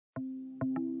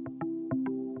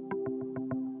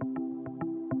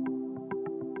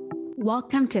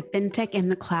Welcome to Fintech in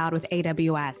the Cloud with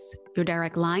AWS, your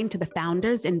direct line to the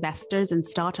founders, investors, and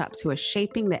startups who are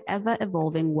shaping the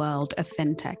ever-evolving world of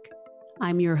fintech.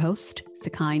 I'm your host,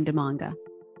 Sakine Demanga.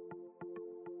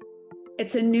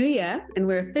 It's a new year, and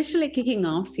we're officially kicking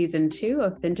off season 2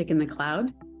 of Fintech in the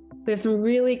Cloud. We have some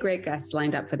really great guests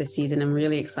lined up for this season. I'm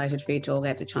really excited for you to all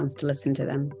get a chance to listen to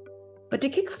them. But to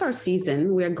kick off our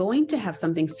season, we are going to have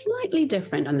something slightly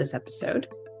different on this episode.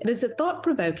 It is a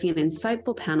thought-provoking and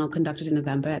insightful panel conducted in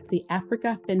November at the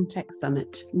Africa Fintech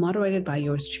Summit, moderated by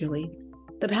yours truly.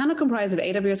 The panel comprised of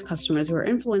AWS customers who are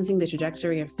influencing the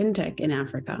trajectory of fintech in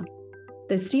Africa.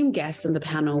 The esteemed guests on the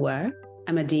panel were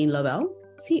Amandine Lobel,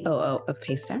 COO of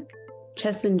Paystack,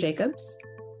 Cheslin Jacobs,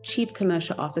 Chief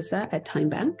Commercial Officer at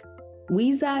TimeBank,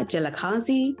 Wiza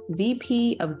Jelakazi,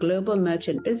 VP of Global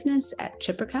Merchant Business at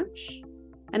Chippercash,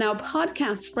 and our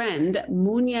podcast friend,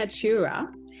 Munya Chura,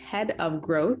 Head of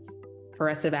Growth for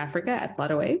Rest of Africa at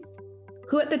Flutterwave,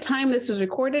 who at the time this was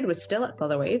recorded was still at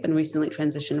Flutterwave and recently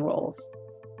transitioned roles.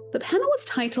 The panel was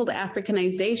titled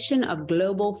Africanization of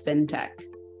Global Fintech.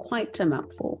 Quite a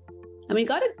mouthful. And we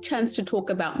got a chance to talk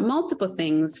about multiple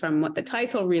things, from what the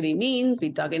title really means, we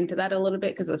dug into that a little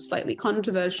bit because it was slightly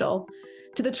controversial,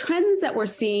 to the trends that we're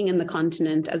seeing in the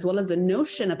continent, as well as the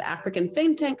notion of African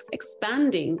fintechs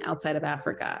expanding outside of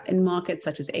Africa in markets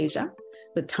such as Asia,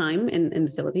 with Time in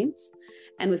the Philippines,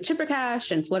 and with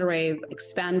Chippercash and Flutterwave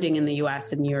expanding in the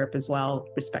US and Europe as well,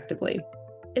 respectively.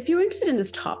 If you're interested in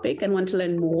this topic and want to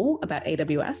learn more about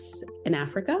AWS in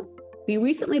Africa, we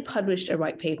recently published a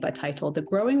white paper titled The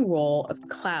Growing Role of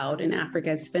Cloud in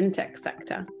Africa's Fintech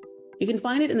Sector. You can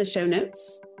find it in the show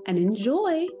notes, and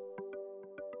enjoy.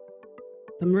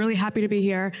 I'm really happy to be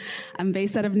here. I'm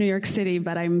based out of New York City,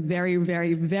 but I'm very,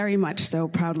 very, very much so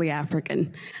proudly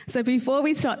African. So before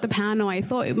we start the panel, I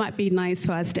thought it might be nice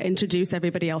for us to introduce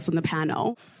everybody else on the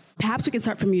panel. Perhaps we can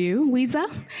start from you,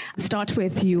 Wiza. Start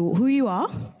with you, who you are,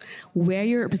 where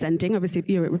you're representing. Obviously,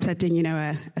 you're representing,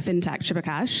 a fintech,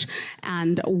 Chippercash,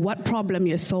 and what problem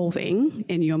you're solving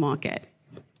in your market.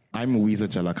 I'm Wiza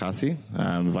Jelakazi.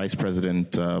 I'm Vice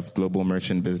President of Global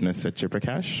Merchant Business at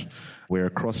Chippercash. We're a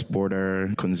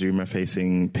cross-border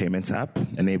consumer-facing payments app,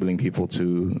 enabling people to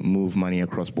move money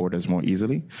across borders more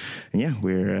easily. And yeah,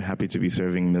 we're happy to be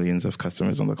serving millions of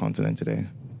customers on the continent today.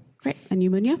 Great. And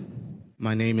you, Munya?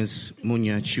 My name is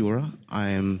Munya Chura. I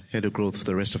am Head of Growth for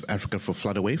the Rest of Africa for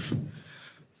Flutterwave.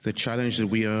 The challenge that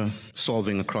we are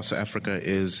solving across Africa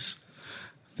is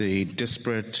the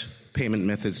disparate payment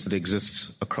methods that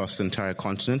exist across the entire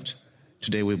continent.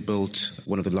 Today we've built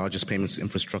one of the largest payments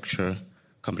infrastructure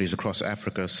companies across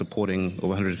Africa, supporting over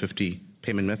 150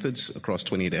 payment methods across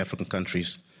 28 African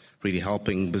countries, really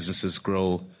helping businesses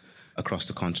grow across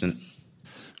the continent.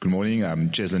 Good morning,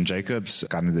 I'm Cheslin Jacobs,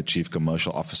 currently the Chief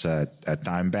Commercial Officer at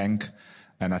TimeBank.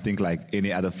 And I think like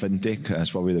any other fintech,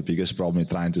 it's probably the biggest problem we're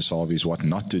trying to solve is what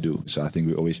not to do. So I think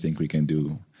we always think we can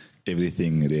do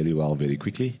everything really well very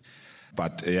quickly.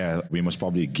 But yeah, we must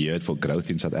probably geared for growth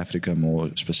in South Africa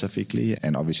more specifically,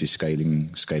 and obviously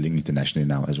scaling internationally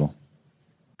now as well.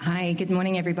 Hi, good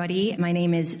morning, everybody. My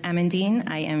name is Amandine.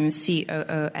 I am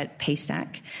COO at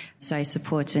Paystack. So I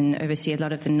support and oversee a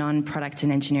lot of the non-product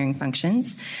and engineering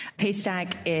functions.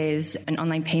 Paystack is an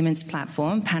online payments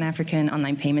platform, Pan-African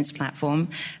online payments platform,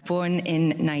 born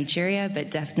in Nigeria, but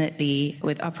definitely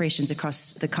with operations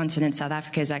across the continent. South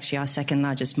Africa is actually our second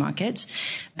largest market.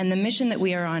 And the mission that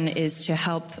we are on is to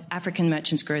help African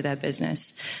merchants grow their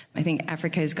business. I think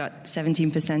Africa has got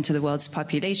 17% of the world's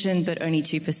population, but only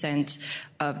 2%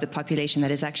 of the population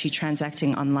that is actually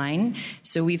transacting online.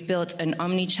 So we've built an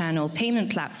omni-channel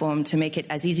payment platform to make it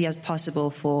as easy as possible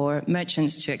for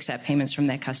merchants to accept payments from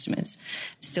their customers.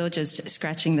 Still just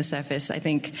scratching the surface. I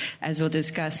think, as we'll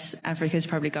discuss, Africa's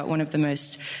probably got one of the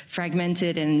most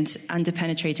fragmented and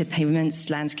underpenetrated payments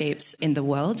landscapes in the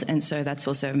world. And so that's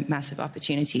also a massive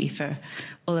opportunity for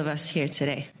all of us here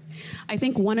today. I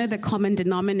think one of the common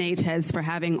denominators for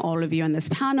having all of you on this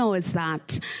panel is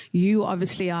that you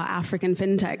obviously are African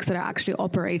fintechs that are actually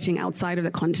operating outside of the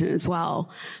continent as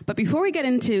well. But before we get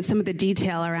into some of the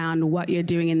detail around what you're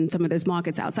doing in some of those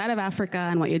markets outside of Africa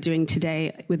and what you're doing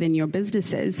today within your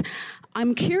businesses,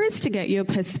 I'm curious to get your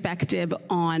perspective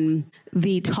on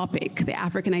the topic, the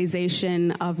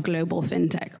Africanization of global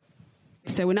fintech.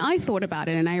 So when I thought about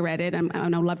it and I read it, and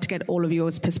I'd love to get all of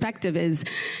yours perspective, is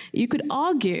you could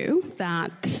argue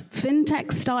that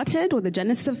Fintech started, or the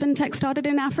genesis of Fintech started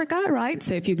in Africa, right?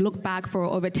 So if you look back for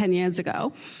over 10 years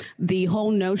ago, the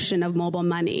whole notion of mobile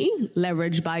money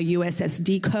leveraged by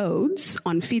USSD codes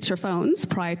on feature phones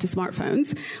prior to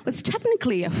smartphones was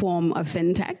technically a form of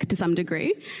Fintech to some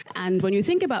degree. And when you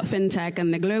think about Fintech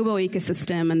and the global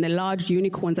ecosystem and the large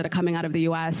unicorns that are coming out of the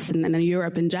US and then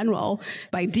Europe in general,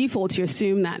 by default, you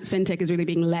assume that Fintech is really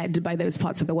being led by those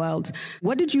parts of the world.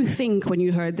 What did you think when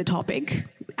you heard the topic,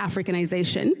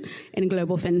 Africanization in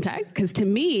global Fintech? Because to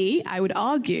me, I would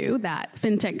argue that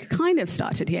Fintech kind of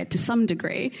started here to some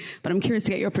degree, but I'm curious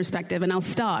to get your perspective, and I'll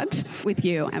start with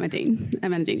you, Amandine.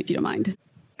 Amandine, if you don't mind.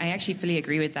 I actually fully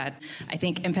agree with that. I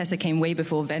think M-Pesa came way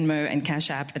before Venmo and Cash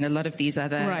App and a lot of these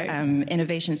other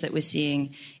innovations that we're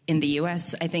seeing in the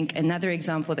US. I think another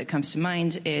example that comes to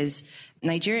mind is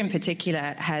Nigeria in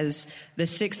particular has the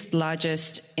 6th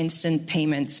largest instant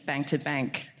payments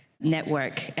bank-to-bank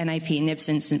network, NIPS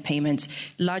instant payments,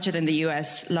 larger than the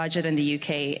US, larger than the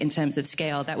UK in terms of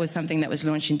scale. That was something that was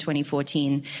launched in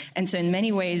 2014. And so in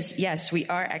many ways, yes, we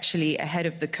are actually ahead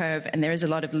of the curve, and there is a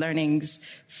lot of learnings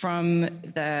from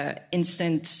the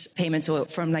instant payments or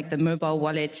from like the mobile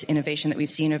wallet innovation that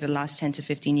we've seen over the last 10 to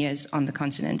 15 years on the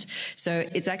continent. So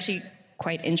it's actually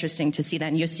quite interesting to see that.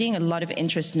 And you're seeing a lot of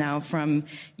interest now from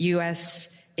US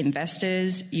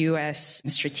investors, US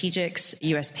strategics,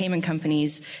 US payment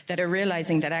companies that are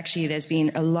realizing that actually there's been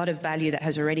a lot of value that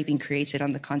has already been created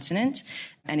on the continent.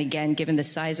 And again, given the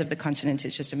size of the continent,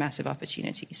 it's just a massive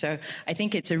opportunity. So I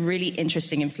think it's a really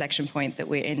interesting inflection point that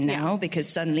we're in now, because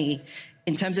suddenly,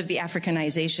 in terms of the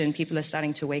Africanization, people are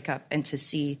starting to wake up and to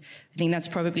see. I think that's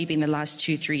probably been the last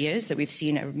 2-3 years that we've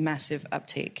seen a massive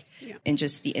uptake in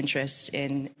just the interest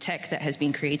in tech that has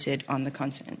been created on the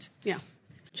continent. Yeah.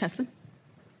 Cheston?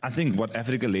 I think what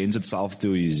Africa lends itself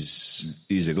to is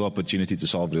a real opportunity to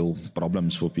solve real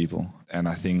problems for people. And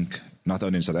I think not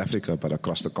only in South Africa, but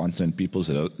across the continent, people's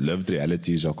lived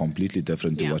realities are completely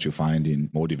different to what you find in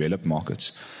more developed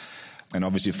markets. And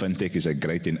obviously, Fintech is a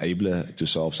great enabler to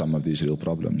solve some of these real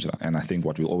problems. And I think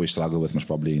what we always struggle with most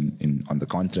probably on the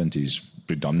continent is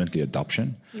predominantly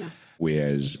adoption. Yeah.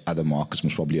 Whereas other markets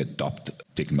must probably adopt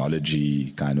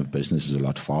technology kind of businesses a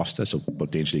lot faster, so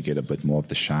potentially get a bit more of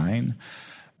the shine.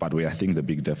 But where I think the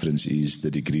big difference is the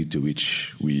degree to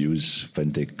which we use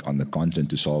Fintech on the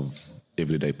continent to solve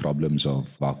everyday problems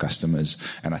of our customers.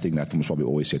 And I think that must probably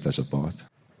always set us apart.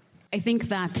 I think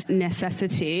that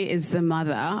necessity is the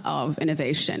mother of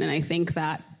innovation. And I think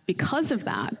that because of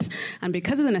that, and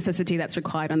because of the necessity that's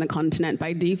required on the continent,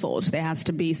 by default, there has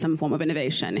to be some form of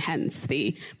innovation, hence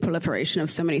the proliferation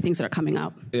of so many things that are coming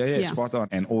up. Yeah, spot on.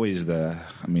 And always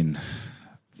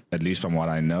at least from what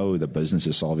I know, the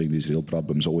businesses solving these real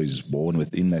problems always born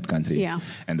within that country. Yeah.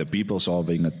 And the people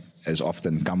solving it has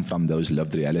often come from those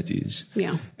lived realities.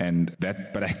 Yeah. And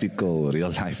that practical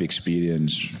real-life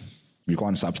experience, you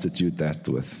can't substitute that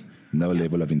with no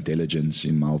level of intelligence,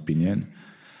 in my opinion.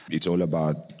 It's all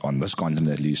about, on this continent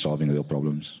at least, solving real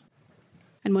problems.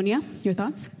 And Munya, your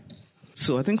thoughts?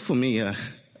 So I think for me,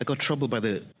 I got troubled by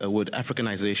the word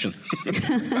Africanization.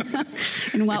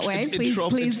 In what way?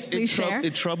 Please share.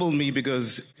 It troubled me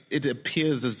because it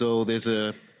appears as though there's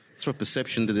a sort of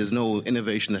perception that there's no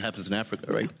innovation that happens in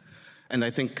Africa, right? And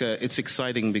I think it's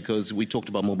exciting because we talked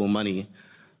about mobile money.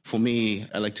 For me,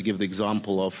 I like to give the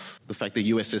example of the fact that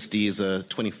USSD is a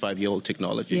 25-year-old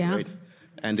technology, right?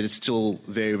 And it's still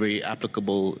very, very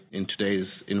applicable in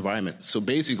today's environment. So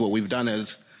basically what we've done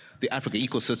is the Africa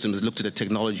ecosystem has looked at the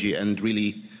technology and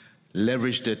really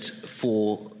leveraged it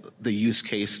for the use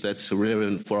case that's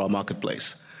relevant for our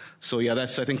marketplace. So I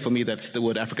think for me, that's the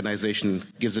word Africanization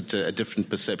gives it a different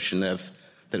perception of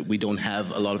that we don't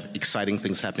have a lot of exciting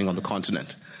things happening on the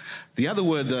continent. The other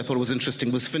word that I thought was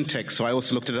interesting was Fintech. So I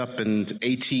also looked it up in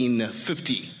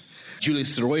 1850.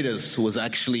 Julius Reuters, who was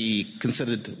actually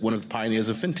considered one of the pioneers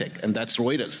of Fintech, and that's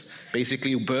Reuters.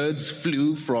 Basically, birds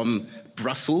flew from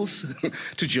Brussels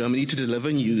to Germany to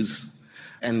deliver news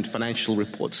and financial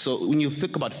reports. So when you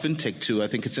think about Fintech too, I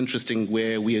think it's interesting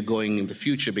where we are going in the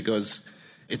future, because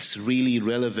it's really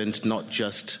relevant not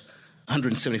just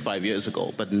 175 years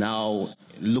ago, but now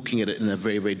looking at it in a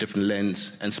very, very different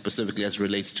lens, and specifically as it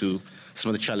relates to some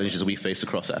of the challenges we face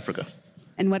across Africa.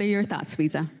 And what are your thoughts,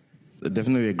 Visa? I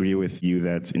definitely agree with you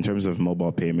that in terms of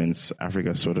mobile payments,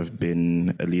 Africa's sort of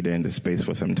been a leader in the space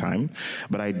for some time.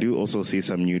 But I do also see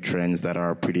some new trends that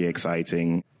are pretty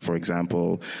exciting. For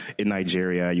example, in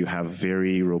Nigeria, you have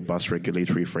very robust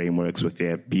regulatory frameworks with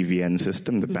their BVN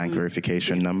system, the bank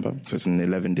verification number. So it's an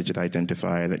 11-digit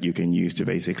identifier that you can use to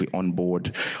basically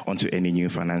onboard onto any new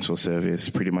financial service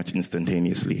pretty much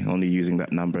instantaneously, only using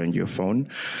that number in your phone.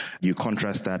 You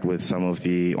contrast that with some of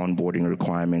the onboarding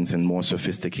requirements in more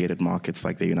sophisticated markets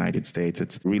like the United States.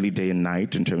 It's really day and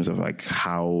night in terms of like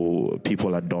how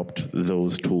people adopt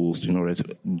those tools in order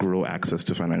to grow access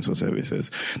to financial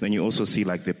services. Then you also see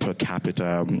like the per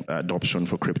capita adoption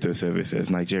for crypto services.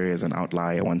 Nigeria is an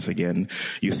outlier once again.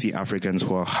 You see Africans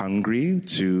who are hungry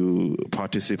to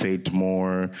participate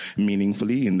more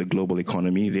meaningfully in the global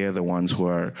economy. They're the ones who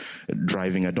are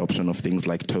driving adoption of things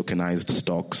like tokenized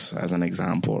stocks, as an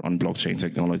example, on blockchain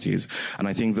technologies. And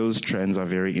I think those trends are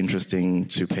very interesting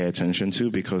to pay attention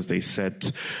to because they set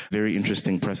very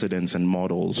interesting precedents and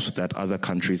models that other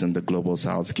countries in the global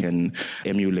south can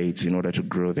emulate in order to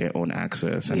grow their own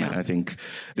access. And I think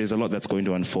there's a lot that's going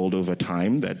to unfold over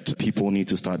time that people need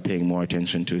to start paying more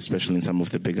attention to, especially in some of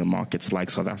the bigger markets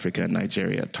like South Africa and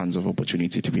Nigeria. Tons of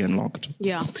opportunity to be unlocked.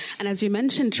 Yeah. And as you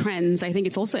mentioned trends, I think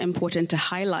it's also important to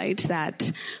highlight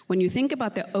that when you think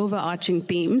about the overarching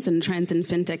themes and trends in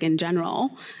fintech in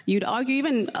general, you'd argue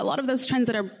even a lot of those trends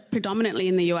that are predominantly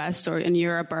in the US or in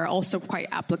Europe are also quite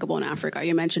applicable in Africa.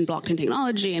 You mentioned blockchain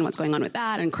technology and what's going on with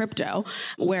that and crypto,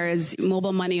 whereas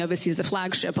mobile money obviously is the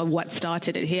flagship of what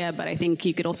started it here. But I think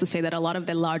you could also say that a lot of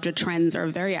the larger trends are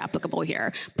very applicable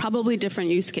here. Probably different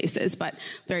use cases, but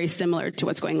very similar to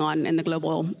what's going on in the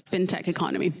global fintech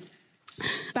economy.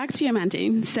 Back to you,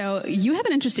 Amandine. So you have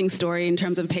an interesting story in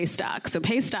terms of Paystack. So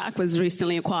Paystack was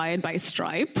recently acquired by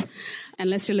Stripe.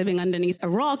 Unless you're living underneath a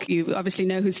rock, you obviously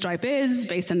know who Stripe is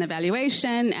based on the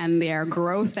valuation and their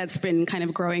growth that's been kind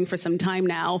of growing for some time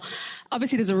now.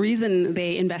 Obviously, there's a reason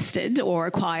they invested or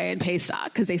acquired Paystack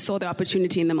because they saw the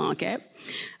opportunity in the market.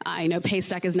 I know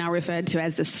Paystack is now referred to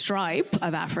as the Stripe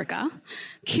of Africa.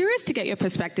 Curious to get your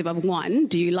perspective of one,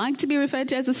 do you like to be referred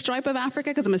to as the Stripe of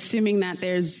Africa? Because I'm assuming that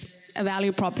there's a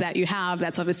value prop that you have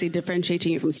that's obviously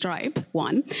differentiating you from Stripe,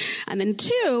 one. And then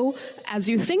two, as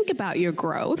you think about your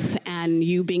growth and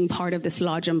you being part of this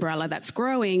large umbrella that's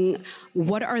growing,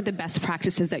 what are the best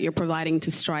practices that you're providing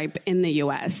to Stripe in the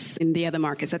US, in the other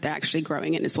markets that they're actually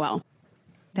growing in as well?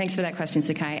 Thanks for that question,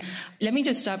 Sakai. Let me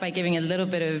just start by giving a little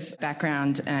bit of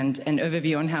background and an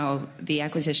overview on how the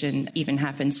acquisition even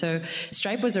happened. So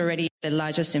Stripe was already the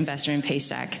largest investor in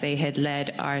Paystack. They had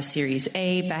led our Series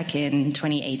A back in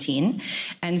 2018.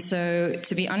 And so,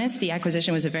 to be honest, the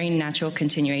acquisition was a very natural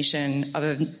continuation of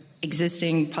an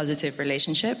existing positive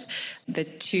relationship. The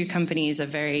two companies are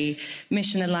very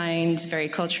mission aligned, very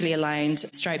culturally aligned.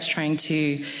 Stripe's trying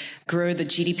to grow the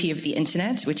GDP of the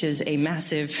internet, which is a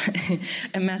massive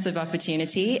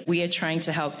opportunity. We are trying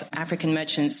to help African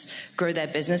merchants grow their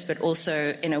business, but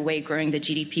also in a way growing the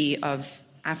GDP of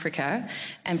Africa.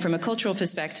 And from a cultural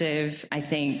perspective, I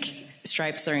think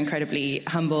Stripes are incredibly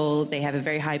humble. They have a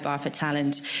very high bar for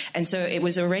talent. And so it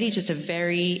was already just a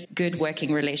very good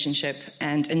working relationship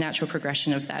and a natural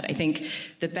progression of that. I think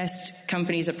the best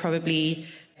companies are probably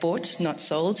bought, not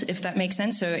sold, if that makes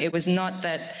sense. So it was not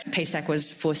that Paystack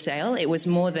was for sale. It was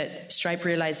more that Stripe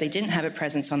realized they didn't have a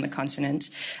presence on the continent.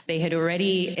 They had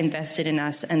already invested in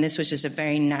us, and this was just a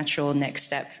very natural next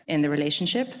step in the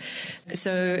relationship.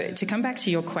 So to come back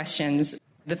to your questions,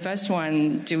 the first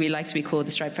one, do we like to be called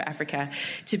the Stripe for Africa?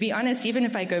 To be honest, even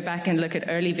if I go back and look at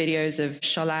early videos of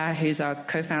Shola, who's our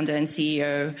co-founder and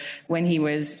CEO, when he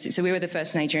was, so we were the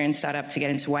first Nigerian startup to get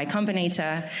into Y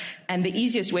Combinator. And the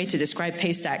easiest way to describe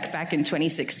Paystack back in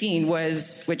 2016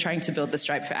 was, we're trying to build the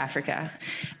Stripe for Africa.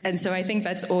 And so I think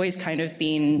that's always kind of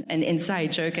been an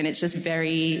inside joke, and it's just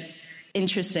very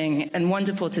interesting and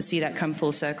wonderful to see that come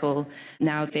full circle.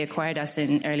 Now they acquired us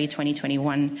in early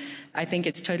 2021. I think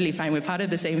it's totally fine. We're part of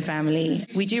the same family.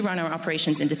 We do run our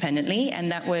operations independently,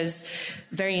 and that was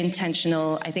very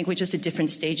intentional. I think we're just at different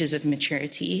stages of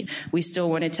maturity. We still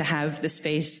wanted to have the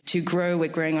space to grow. We're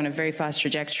growing on a very fast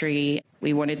trajectory.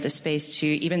 We wanted the space to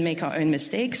even make our own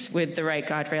mistakes with the right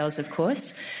guardrails, of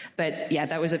course. But yeah,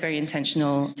 that was a very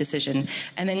intentional decision.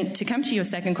 And then to come to your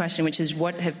second question, which is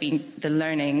what have been the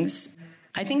learnings?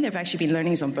 I think there have actually been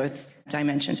learnings on both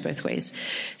dimensions, both ways.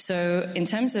 So in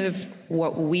terms of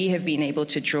what we have been able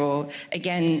to draw,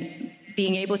 again,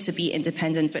 being able to be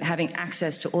independent, but having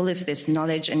access to all of this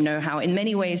knowledge and know-how. In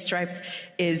many ways, Stripe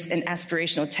is an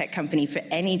aspirational tech company for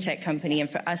any tech company. And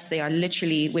for us, they are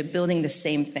literally, we're building the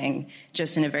same thing,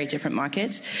 just in a very different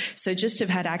market. So just to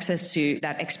have had access to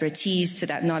that expertise, to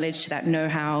that knowledge, to that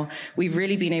know-how, we've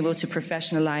really been able to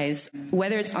professionalize,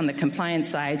 whether it's on the compliance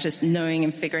side, just knowing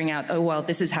and figuring out, oh, well,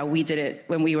 this is how we did it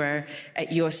when we were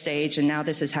at your stage, and now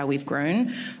this is how we've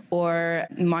grown, or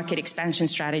market expansion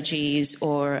strategies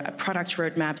or product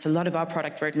roadmaps. A lot of our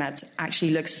product roadmaps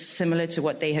actually looks similar to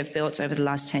what they have built over the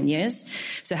last 10 years.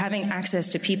 So having access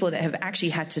to people that have actually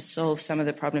had to solve some of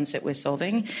the problems that we're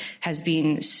solving has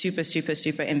been super, super,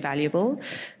 super invaluable.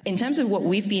 In terms of what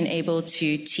we've been able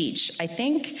to teach, I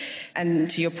think, and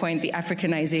to your point, the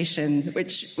Africanization,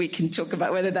 which we can talk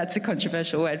about whether that's a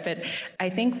controversial word, but I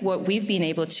think what we've been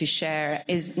able to share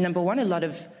is, number one, a lot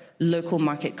of local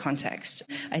market context.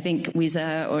 I think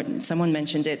Wiza or someone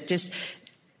mentioned it, just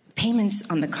payments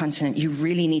on the continent, you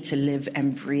really need to live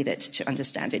and breathe it to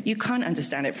understand it. You can't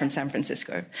understand it from San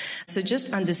Francisco. So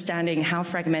just understanding how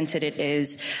fragmented it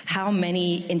is, how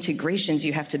many integrations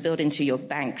you have to build into your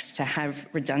banks to have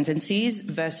redundancies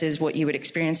versus what you would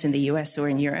experience in the US or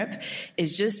in Europe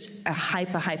is just a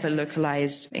hyper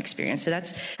localized experience. So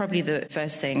that's probably the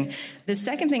first thing. The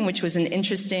second thing, which was an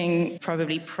interesting,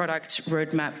 probably product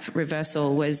roadmap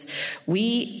reversal, was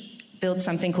we built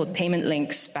something called Payment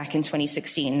Links back in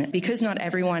 2016. Because not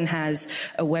everyone has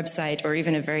a website or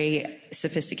even a very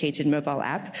sophisticated mobile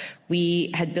app,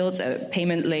 we had built a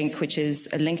payment link, which is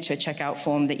a link to a checkout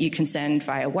form that you can send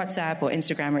via WhatsApp or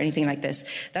Instagram or anything like this.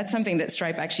 That's something that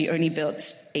Stripe actually only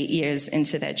built 8 years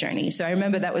into their journey. So I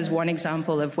remember that was one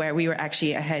example of where we were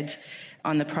actually ahead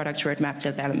on the product roadmap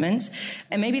development.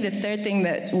 And maybe the third thing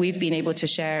that we've been able to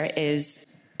share is,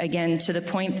 again, to the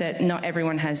point that not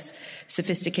everyone has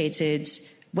sophisticated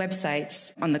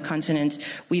websites on the continent,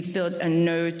 we've built a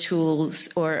no-tools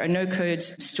or a no-code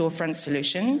storefront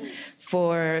solution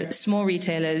for small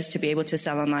retailers to be able to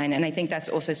sell online. And I think that's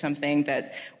also something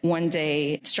that one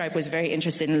day Stripe was very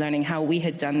interested in learning how we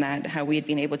had done that, how we had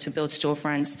been able to build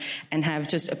storefronts and have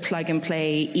just a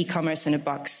plug-and-play e-commerce in a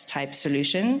box type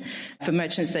solution for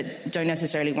merchants that don't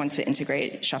necessarily want to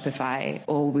integrate Shopify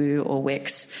or Woo or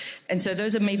Wix. And so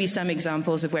those are maybe some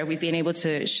examples of where we've been able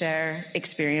to share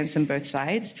experience on both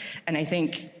sides. And I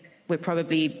think we're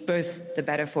probably both the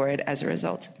better for it as a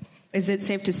result. Is it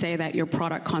safe to say that your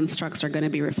product constructs are going to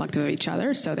be reflective of each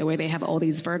other? So the way they have all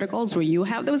these verticals, will you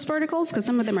have those verticals? Because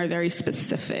some of them are very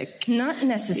specific. Not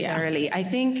necessarily. Yeah. I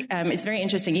think it's very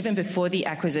interesting. Even before the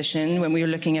acquisition, when we were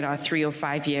looking at our 3 or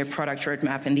 5 year product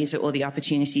roadmap, and these are all the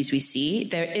opportunities we see,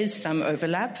 there is some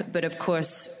overlap. But of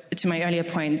course, to my earlier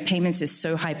point, payments is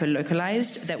so hyper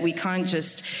localized that we can't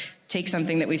just take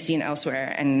something that we've seen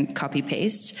elsewhere and copy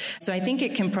paste. So I think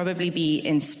it can probably be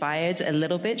inspired a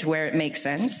little bit where it makes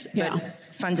sense, but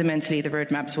fundamentally the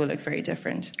roadmaps will look very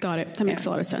different. Got it. That makes a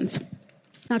lot of sense.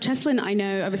 Now, Cheslin, I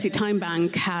know obviously Time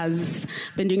Bank has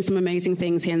been doing some amazing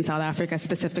things here in South Africa,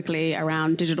 specifically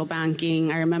around digital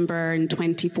banking. I remember in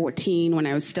 2014, when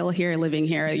I was still here, living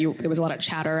here, there was a lot of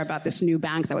chatter about this new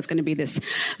bank that was going to be this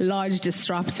large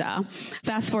disruptor.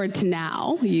 Fast forward to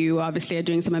now, you obviously are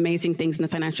doing some amazing things in the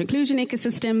financial inclusion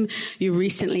ecosystem. You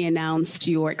recently announced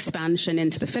your expansion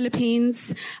into the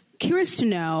Philippines. Curious to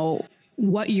know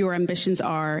what your ambitions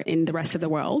are in the rest of the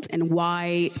world and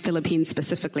why Philippines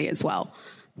specifically as well.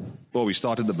 Well, we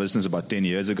started the business about 10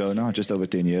 years ago now, just over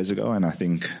 10 years ago, and I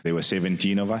think there were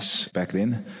 17 of us back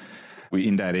then. We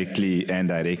indirectly and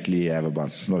directly have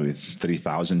about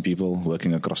 3,000 people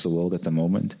working across the world at the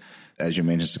moment. As you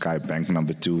mentioned, Sky Bank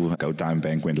number 2, GoTime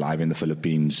Bank went live in the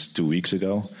Philippines 2 weeks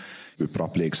ago. We're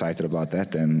properly excited about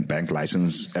that, and bank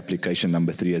license application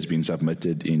number 3 has been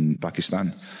submitted in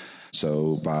Pakistan.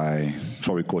 So by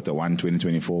probably Q1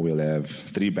 2024, we'll have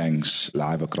 3 banks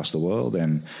live across the world.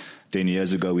 And 10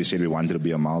 years ago, we said we wanted to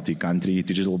be a multi-country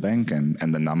digital bank, and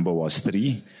the number was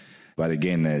 3. But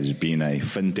again, as being a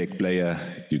fintech player,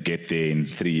 you get there in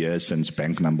 3 years since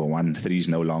bank number 1. 3 is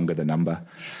no longer the number.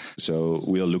 So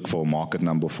we'll look for market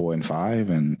number 4 and 5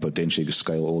 and potentially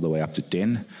scale all the way up to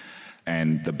 10.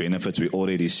 And the benefits we're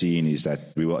already seeing is that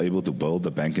we were able to build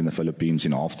the bank in the Philippines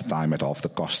in half the time at half the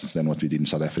cost than what we did in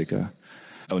South Africa.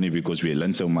 Only because we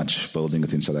learned so much building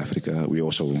it in South Africa. We're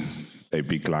also a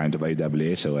big client of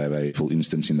AWS, so we have a full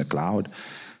instance in the cloud.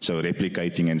 So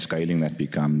replicating and scaling that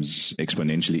becomes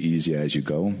exponentially easier as you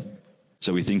go.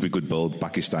 So we think we could build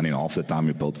Pakistan in half the time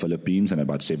we built Philippines and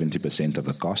about 70% of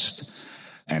the cost.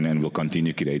 And then we'll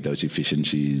continue to create those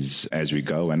efficiencies as we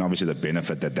go. And obviously the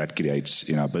benefit that creates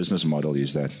in our business model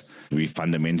is that we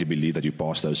fundamentally believe that you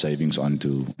pass those savings on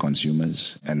to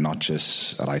consumers and not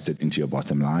just write it into your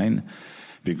bottom line.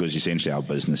 because essentially our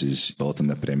business is built on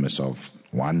the premise of,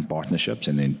 one, partnerships,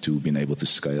 and then two, being able to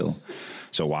scale.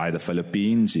 So why the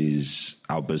Philippines is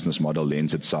our business model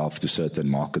lends itself to certain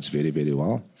markets very, very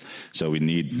well. So we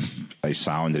need a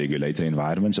sound regulatory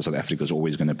environment. So South Africa is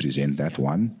always going to present that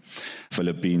one.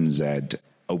 Philippines had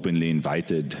openly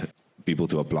invited people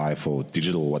to apply for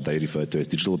digital, what they refer to as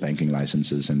digital banking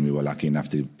licenses, and we were lucky enough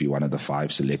to be one of the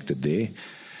 5 selected there.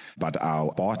 But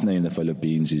our partner in the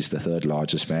Philippines is the 3rd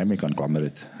largest family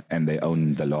conglomerate, and they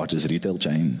own the largest retail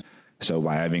chain. So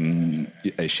by having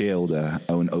a shareholder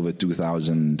own over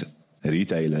 2,000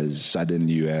 retailers,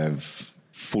 suddenly you have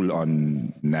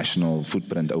full-on national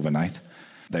footprint overnight.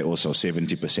 They're also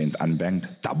 70%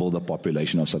 unbanked, double the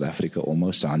population of South Africa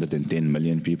almost, 110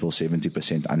 million people,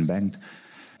 70% unbanked,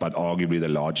 but arguably the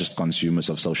largest consumers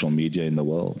of social media in the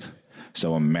world.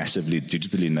 So a massively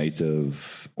digitally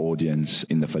native audience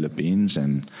in the Philippines,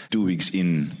 and 2 weeks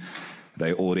in,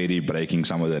 they're already breaking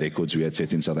some of the records we had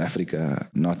set in South Africa,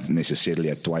 not necessarily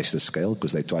at twice the scale,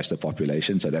 because they're twice the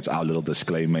population, so that's our little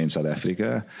disclaimer in South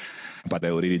Africa. But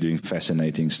they're already doing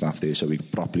fascinating stuff there, so we're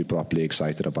properly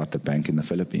excited about the bank in the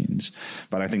Philippines.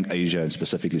 But I think Asia, and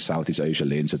specifically Southeast Asia,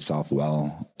 lends itself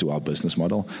well to our business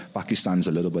model. Pakistan's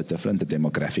a little bit different. The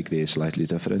demographic there is slightly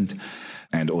different.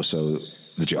 And also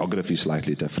the geography is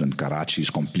slightly different. Karachi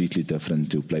is completely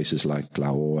different to places like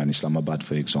Lahore and Islamabad,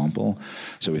 for example.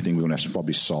 So we think we're going to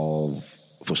probably solve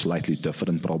for slightly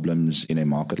different problems in a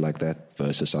market like that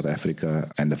versus South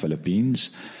Africa and the Philippines.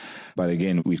 But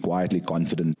again, we're quietly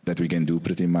confident that we can do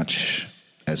pretty much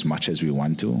as we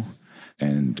want to.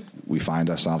 And we find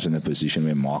ourselves in a position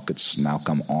where markets now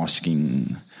come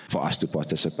asking for us to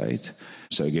participate.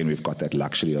 So again, we've got that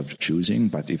luxury of choosing.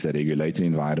 But if the regulatory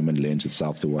environment lends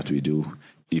itself to what we do,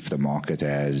 if the market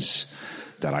has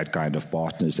the right kind of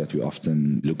partners that we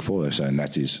often look for, so, and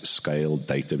that is scale,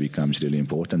 data becomes really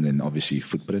important, then obviously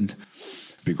footprint.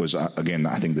 Because again,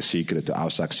 I think the secret to our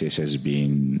success has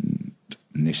been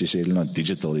necessarily not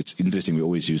digital. It's interesting, we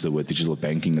always use the word digital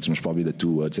banking. It's most probably the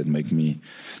 2 words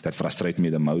that frustrate me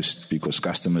the most, because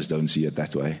customers don't see it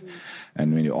that way.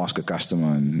 And when you ask a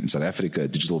customer in South Africa, a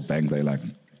digital bank, they're like,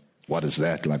 what is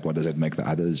that? Like, what does that make the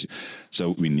others?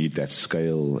 So we need that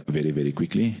scale very, very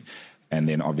quickly. And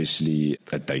then obviously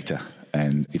data.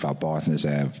 And if our partners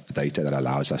have data that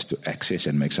allows us to access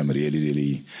and make some really,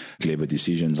 really clever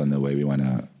decisions on the way we want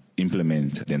to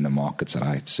implement, then the market's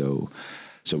right. So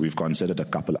we've considered a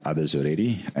couple others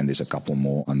already, and there's a couple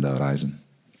more on the horizon.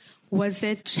 Was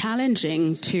it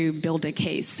challenging to build a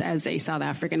case as a South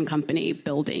African company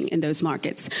building in those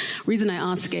markets? Reason I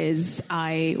ask is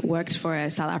I worked for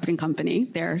a South African company.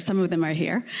 Some of them are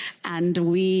here. And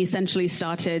we essentially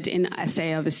started in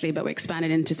SA, obviously, but we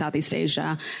expanded into Southeast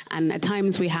Asia. And at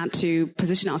times we had to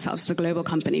position ourselves as a global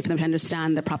company for them to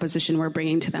understand the proposition we're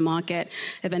bringing to the market.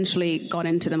 Eventually got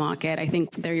into the market. I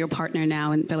think they're your partner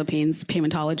now in the Philippines,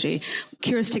 Paymentology.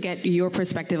 Curious to get your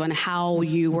perspective on how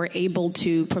you were able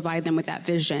to provide them with that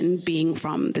vision, being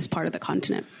from this part of the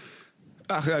continent.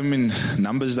 I mean,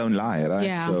 numbers don't lie, right?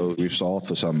 Yeah. So we've solved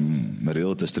for some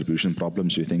real distribution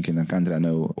problems, we think, in the country. I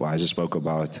know Wiser spoke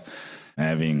about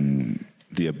having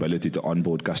the ability to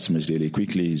onboard customers really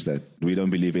quickly. Is that we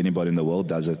don't believe anybody in the world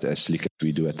does it as slick as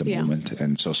we do at the moment.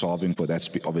 And so solving for that's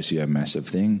obviously a massive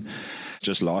thing.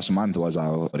 Just last month was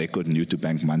our record new to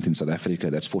bank month in South Africa.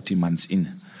 That's 40 months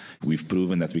in. We've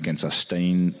proven that we can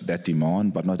sustain that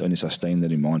demand, but not only sustain the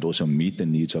demand, also meet the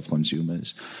needs of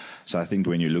consumers. So I think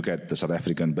when you look at the South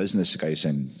African business case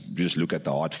and just look at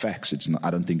the hard facts, I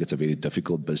don't think it's a very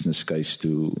difficult business case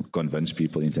to convince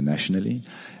people internationally.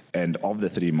 And of the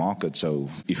 3 markets, so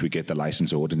if we get the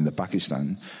license ordered in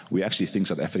Pakistan, we actually think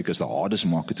South Africa is the hardest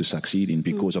market to succeed in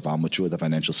because of how mature the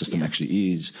financial system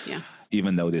actually is. Yeah.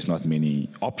 Even though there's not many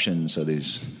options, so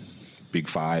there's Big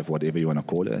Five, whatever you want to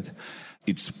call it.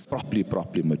 It's properly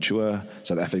mature.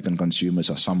 South African consumers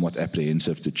are somewhat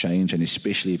apprehensive to change, and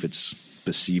especially if it's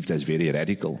perceived as very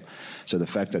radical. So the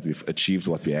fact that we've achieved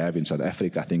what we have in South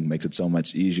Africa, I think, makes it so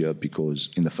much easier, because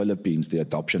in the Philippines, the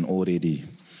adoption already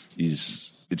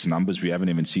it's numbers we haven't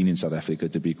even seen in South Africa,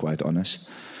 to be quite honest.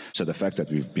 So the fact that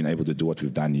we've been able to do what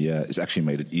we've done here has actually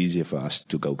made it easier for us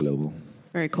to go global.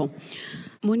 Very cool.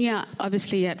 Munya,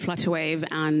 obviously at Flutterwave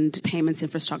and payments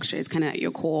infrastructure is kind of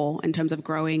your core in terms of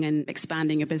growing and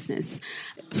expanding your business.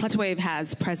 Flutterwave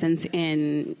has presence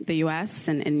in the US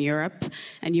and in Europe,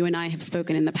 and you and I have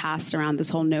spoken in the past around this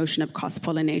whole notion of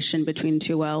cross-pollination between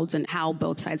 2 worlds and how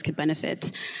both sides could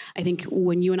benefit. I think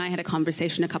when you and I had a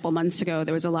conversation a couple months ago,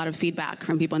 there was a lot of feedback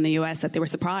from people in the US that they were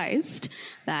surprised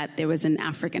that there was an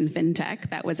African fintech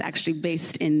that was actually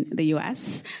based in the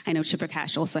US. I know Chipper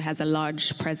Cash also has a large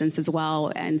presence as well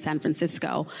and San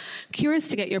Francisco. Curious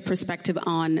to get your perspective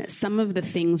on some of the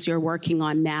things you're working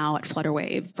on now at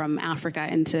Flutterwave from Africa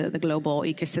into the global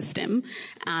ecosystem.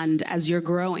 And as you're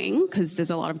growing, because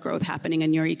there's a lot of growth happening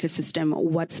in your ecosystem,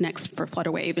 what's next for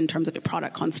Flutterwave in terms of your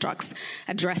product constructs,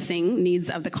 addressing needs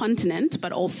of the continent,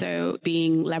 but also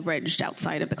being leveraged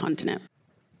outside of the continent?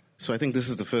 So I think this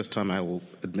is the first time I will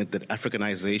admit that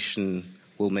Africanization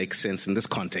will make sense in this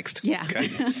context. Yeah. Okay?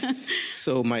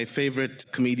 So my favorite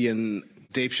comedian,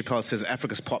 Dave Chappelle, says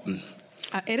Africa's poppin'.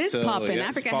 It is poppin'. Yeah,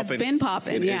 Africa has been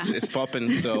poppin', yeah. It's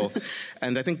poppin'. So,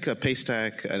 and I think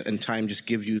Paystack and Time just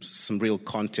give you some real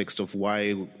context of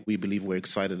why we believe we're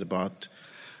excited about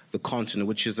the continent,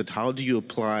 which is that how do you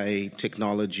apply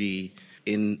technology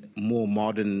in more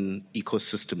modern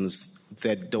ecosystems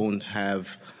that don't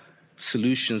have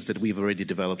solutions that we've already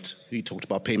developed. We talked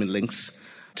about payment links,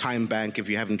 Time Bank, if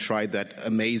you haven't tried that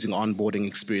amazing onboarding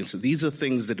experience. These are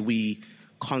things that we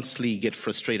constantly get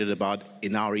frustrated about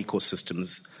in our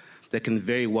ecosystems that can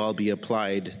very well be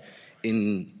applied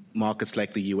in markets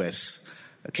like the US.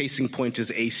 A case in point is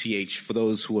ACH. For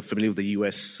those who are familiar with the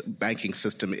US banking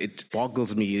system, it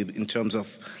boggles me in terms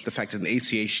of the fact that an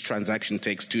ACH transaction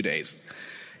takes 2 days.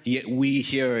 Yet we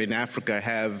here in Africa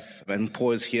have, and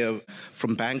pause here,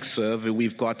 from BankServe,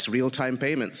 we've got real-time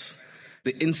payments.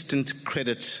 The instant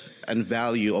credit and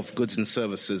value of goods and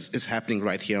services is happening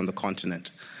right here on the continent.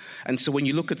 And so when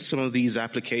you look at some of these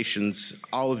applications,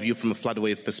 our view from a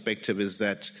Flutterwave perspective is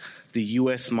that the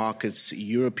US markets,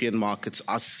 European markets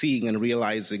are seeing and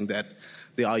realizing that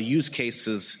there are use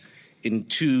cases in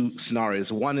two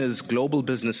scenarios. One is global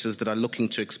businesses that are looking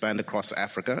to expand across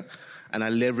Africa and are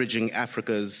leveraging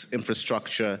Africa's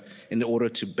infrastructure in order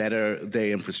to better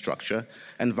their infrastructure.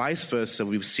 And vice versa,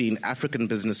 we've seen African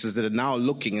businesses that are now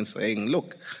looking and saying,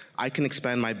 look, I can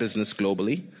expand my business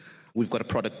globally. We've got a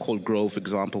product called Grow, for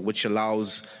example, which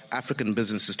allows African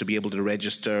businesses to be able to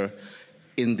register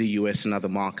in the US and other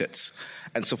markets.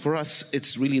 And so for us,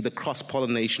 it's really the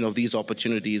cross-pollination of these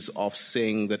opportunities of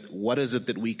saying that what is it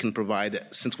that we can provide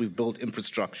since we've built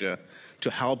infrastructure to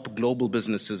help global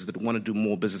businesses that want to do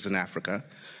more business in Africa,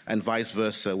 and vice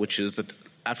versa, which is that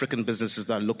African businesses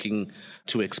that are looking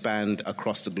to expand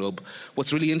across the globe.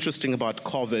 What's really interesting about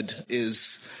COVID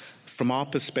is, from our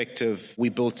perspective, we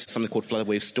built something called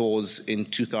Flutterwave Stores in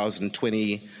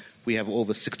 2020. We have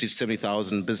over 60 to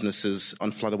 70,000 businesses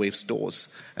on Flutterwave Stores.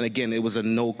 And again, it was a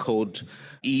no-code,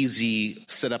 easy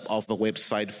setup of a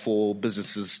website for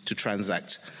businesses to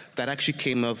transact. That actually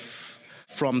came up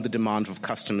from the demand of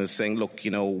customers saying, look,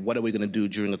 what are we going to do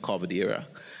during a COVID era?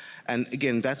 And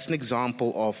again, that's an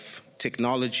example of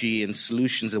technology and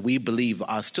solutions that we believe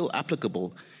are still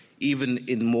applicable even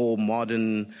in more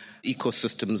modern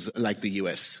ecosystems like the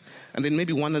US. And then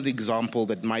maybe one other example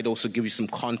that might also give you some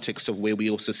context of where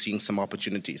we're also seeing some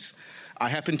opportunities. I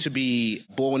happen to be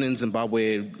born in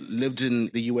Zimbabwe, lived in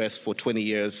the US for 20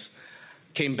 years,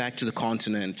 came back to the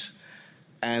continent.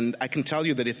 And I can tell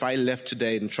you that if I left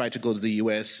today and tried to go to the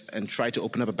US and try to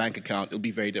open up a bank account, it would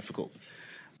be very difficult.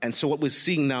 And so what we're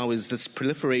seeing now is this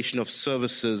proliferation of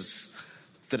services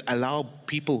that allow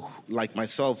people like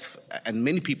myself and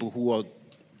many people who are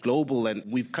global, and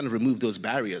we've kind of removed those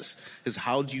barriers, is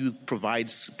how do you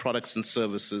provide products and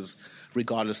services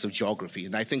regardless of geography?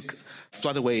 And I think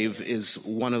Flutterwave is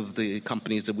one of the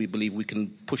companies that we believe we can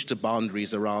push the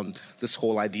boundaries around this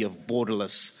whole idea of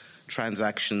borderless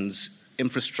transactions,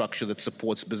 infrastructure that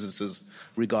supports businesses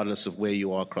regardless of where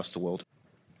you are across the world.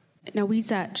 Now,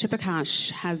 Wiza,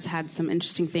 ChipperCash has had some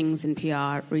interesting things in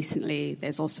PR recently.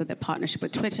 There's also the partnership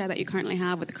with Twitter that you currently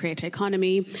have with the creator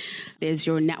economy. There's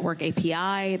your network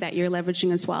API that you're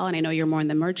leveraging as well, and I know you're more on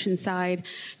the merchant side.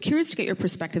 Curious to get your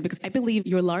perspective, because I believe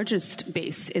your largest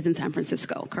base is in San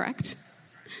Francisco, correct?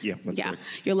 Yeah, that's right.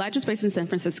 Your largest base in San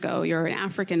Francisco. You're an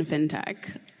African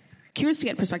fintech. Curious to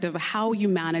get perspective of how you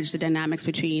manage the dynamics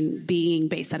between being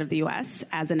based out of the US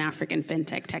as an African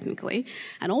fintech technically,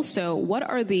 and also what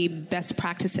are the best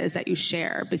practices that you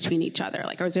share between each other?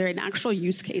 Like, is there an actual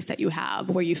use case that you have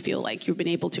where you feel like you've been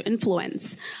able to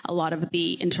influence a lot of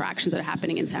the interactions that are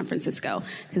happening in San Francisco?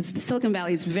 Because the Silicon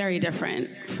Valley is very different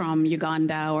from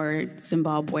Uganda or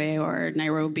Zimbabwe or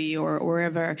Nairobi or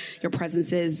wherever your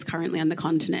presence is currently on the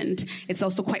continent. It's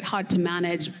also quite hard to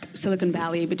manage Silicon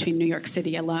Valley between New York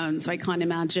City alone. So I can't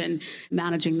imagine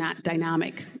managing that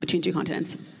dynamic between two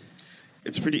continents.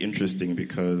 It's pretty interesting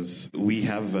because we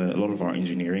have a lot of our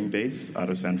engineering base out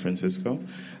of San Francisco,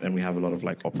 and we have a lot of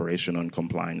like operation and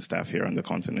compliance staff here on the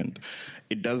continent.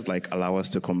 It does like allow us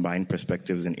to combine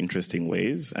perspectives in interesting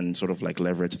ways and sort of like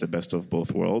leverage the best of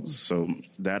both worlds. So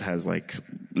that has like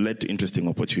led to interesting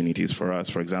opportunities for us.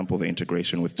 For example, the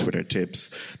integration with Twitter Tips.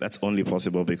 That's only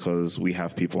possible because we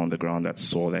have people on the ground that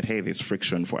saw that, hey, there's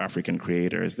friction for African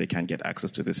creators. They can't get access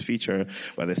to this feature.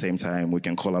 But at the same time, we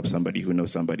can call up somebody who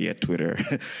knows somebody at Twitter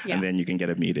and then you can get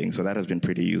a meeting. So that has been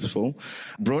pretty useful.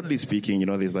 Broadly speaking, you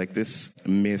know, there's like this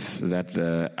myth that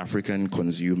the African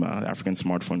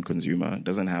smartphone consumer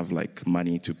doesn't have like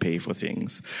money to pay for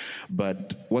things.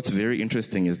 But what's very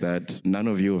interesting is that none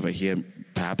of you over here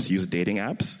perhaps use dating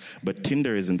apps, but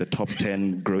Tinder is in the top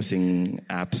 10 grossing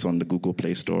apps on the Google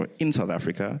Play Store in South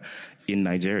Africa, in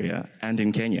Nigeria, and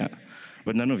in Kenya.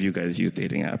 But none of you guys use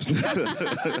dating apps.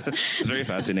 It's very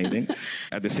fascinating.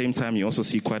 At the same time, you also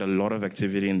see quite a lot of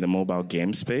activity in the mobile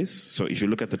game space. So if you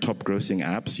look at the top grossing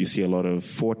apps, you see a lot of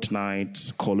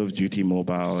Fortnite, Call of Duty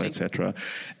Mobile, etc.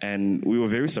 And we were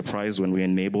very surprised when we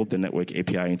enabled the network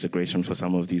API integration for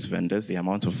some of these vendors, the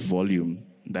amount of volume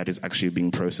that is actually being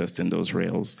processed in those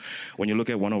rails. When you look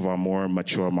at one of our more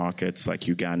mature markets like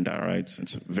Uganda, right?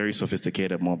 It's a very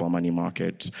sophisticated mobile money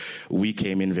market. We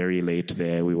came in very late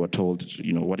there. We were told,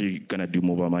 you know, what are you going to do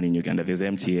mobile money in Uganda? There's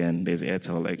MTN, there's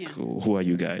Airtel, who are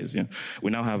you guys? You know,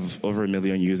 we now have over 1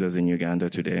 million users in Uganda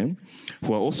today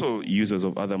who are also users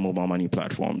of other mobile money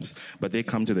platforms, but they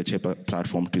come to the Chipper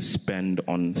platform to spend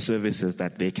on services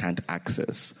that they can't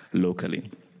access locally.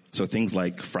 So things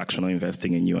like fractional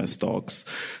investing in US stocks,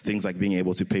 things like being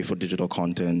able to pay for digital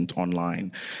content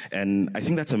online. And I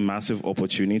think that's a massive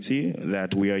opportunity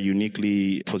that we are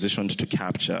uniquely positioned to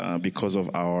capture because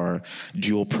of our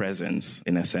dual presence,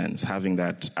 in a sense, having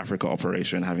that Africa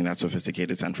operation, having that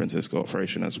sophisticated San Francisco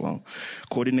operation as well.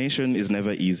 Coordination is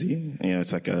never easy. You know,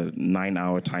 it's like a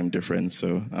 9-hour time difference.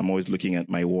 So I'm always looking at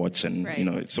my watch and, you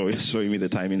know, it's always showing me the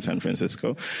time in San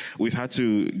Francisco. We've had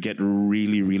to get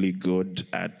really, really good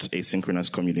at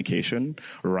asynchronous communication,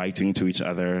 writing to each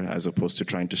other as opposed to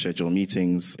trying to schedule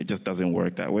meetings. It just doesn't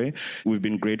work that way. We've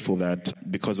been grateful that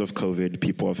because of COVID,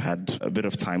 people have had a bit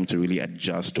of time to really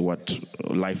adjust to what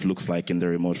life looks like in the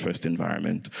remote first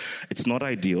environment. It's not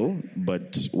ideal,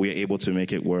 but we're able to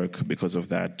make it work because of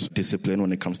that discipline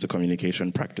when it comes to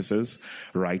communication practices,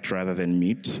 write rather than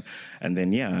meet. And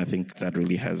then, I think that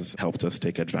really has helped us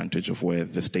take advantage of where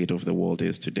the state of the world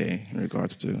is today in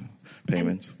regards to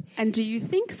payments. And do you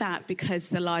think that because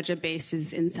the larger base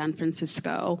is in San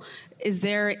Francisco, is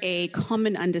there a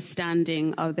common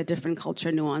understanding of the different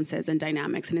culture nuances and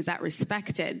dynamics, and is that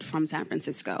respected from San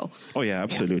Francisco? Oh, yeah,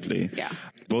 absolutely. Yeah.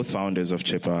 Both founders of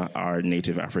Chipper are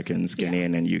native Africans,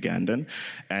 Ghanaian and Ugandan,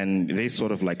 and they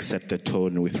sort of like set the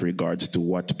tone with regards to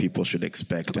what people should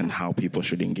expect and how people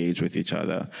should engage with each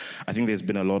other. I think there's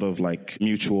been a lot of like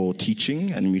mutual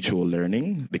teaching and mutual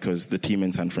learning because the team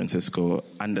in San Francisco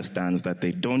understands that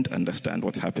they don't understand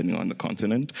what's happening on the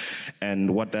continent,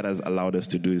 and what that has allowed us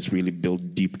to do is really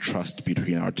build deep trust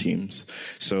between our teams.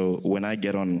 So when I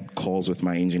get on calls with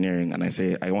my engineering and I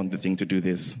say, I want the thing to do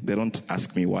this, they don't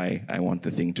ask me why I want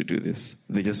the thing to do this.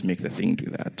 They just make the thing do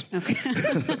that.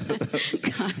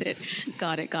 Okay.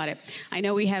 Got it. I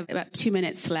know we have about 2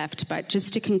 minutes left, but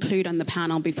just to conclude on the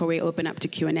panel before we open up to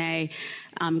Q&A,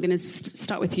 I'm going to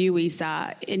start with you,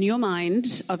 Isa. In your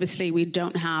mind, obviously we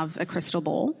don't have a crystal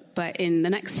ball, but in the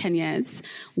next 10 years,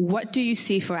 what do you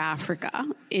see for Africa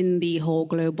in the whole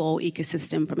global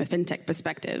ecosystem from a fintech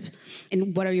perspective?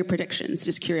 And what are your predictions?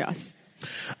 Just curious.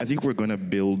 I think we're going to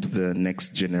build the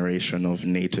next generation of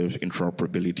native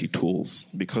interoperability tools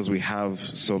because we have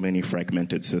so many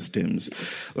fragmented systems.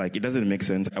 Like, it doesn't make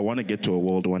sense. I want to get to a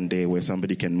world one day where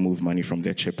somebody can move money from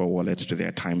their Chipper wallet to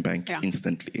their Time Bank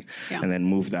instantly and then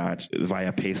move that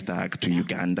via Paystack to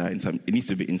Uganda. It needs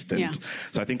to be instant.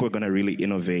 So I think we're going to really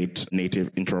innovate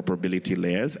native interoperability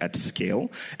layers at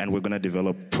scale, and we're going to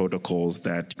develop protocols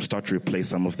that start to replace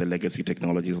some of the legacy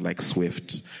technologies like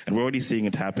SWIFT. And we're already seeing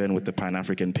it happen with the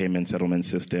Pan-African payment settlement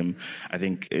system. I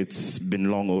think it's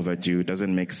been long overdue. It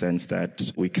doesn't make sense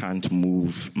that we can't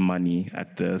move money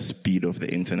at the speed of the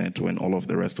internet when all of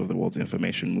the rest of the world's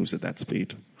information moves at that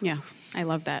speed. Yeah, I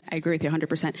love that. I agree with you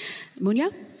 100%.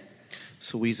 Munya?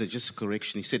 So, Weezer, just a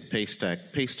correction. You said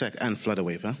Paystack and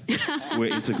Flutterwave, huh?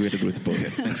 We're integrated with both.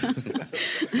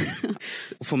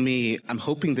 For me, I'm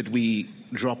hoping that we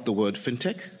drop the word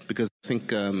fintech because I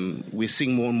think we're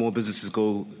seeing more and more businesses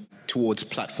go towards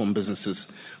platform businesses.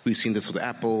 We've seen this with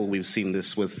Apple. We've seen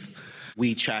this with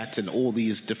WeChat and all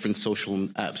these different social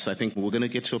apps. I think we're going to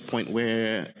get to a point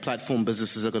where platform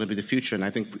businesses are going to be the future. And I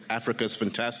think Africa is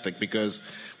fantastic because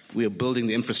We are building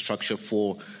the infrastructure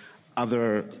for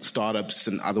other startups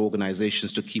and other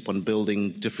organizations to keep on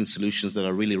building different solutions that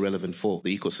are really relevant for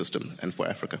the ecosystem and for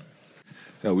Africa.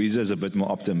 Wiza is a bit more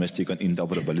optimistic on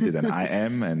interoperability than I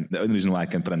am, and the only reason why I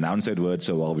can pronounce that word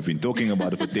so well, we've been talking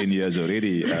about it for 10 years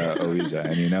already, Wiza,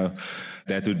 and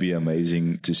that would be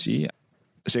amazing to see.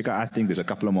 Seka, I think there's a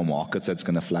couple of more markets that's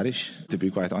going to flourish, to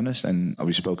be quite honest, and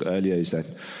we spoke earlier is that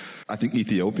I think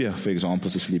Ethiopia, for example,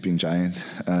 is a sleeping giant.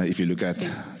 If you look at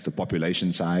the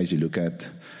population size, you look at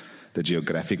the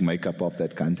geographic makeup of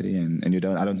that country, and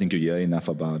I don't think you hear enough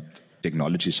about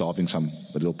technology solving some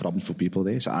real problems for people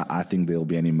there. So I think there'll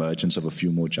be an emergence of a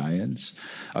few more giants.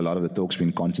 A lot of the talk's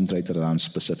been concentrated around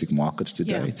specific markets to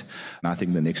date. And I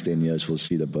think the next 10 years we'll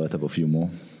see the birth of a few more.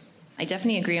 I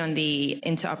definitely agree on the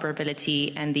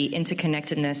interoperability and the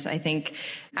interconnectedness. I think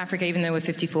Africa, even though we're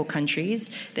 54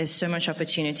 countries, there's so much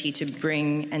opportunity to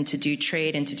bring and to do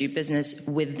trade and to do business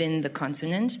within the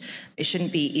continent. It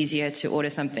shouldn't be easier to order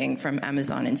something from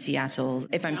Amazon in Seattle.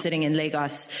 If I'm sitting in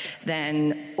Lagos,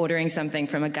 than ordering something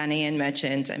from a Ghanaian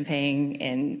merchant and paying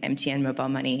in MTN mobile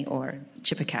money or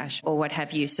Chipper Cash or what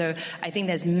have you. So I think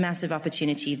there's massive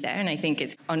opportunity there, and I think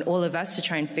it's on all of us to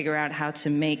try and figure out how to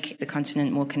make the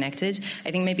continent more connected.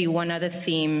 I think maybe one other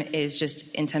theme is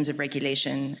just in terms of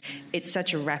regulation. It's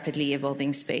such a rapidly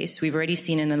evolving space. We've already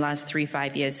seen in the last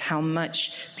 3-5 years how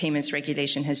much payments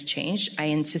regulation has changed. I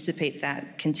anticipate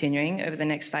that continuing over the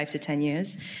next 5 to 10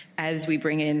 years as we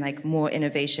bring in more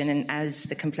innovation and as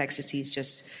the complexities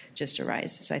just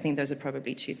arise. So I think those are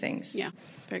probably two things. Yeah,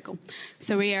 very cool.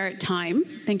 So we are at time.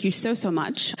 Thank you so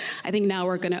much. I think now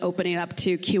we're going to open it up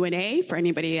to Q&A for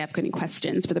anybody who have any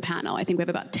questions for the panel. I think we have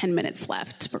about 10 minutes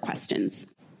left for questions.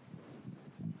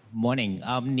 Morning,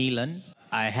 I'm Neelan.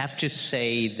 I have to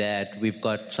say that we've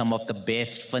got some of the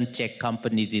best fintech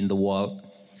companies in the world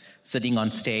sitting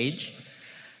on stage.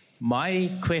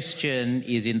 My question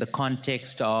is in the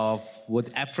context of,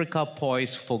 with Africa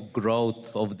poised for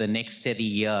growth over the next 30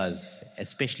 years,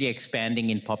 especially expanding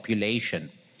in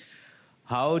population,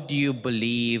 how do you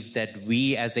believe that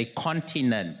we as a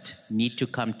continent need to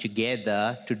come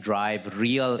together to drive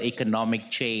real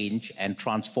economic change and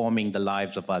transforming the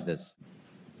lives of others?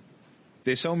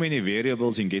 There's so many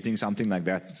variables in getting something like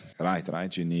that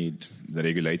right? You need the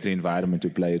regulatory environment to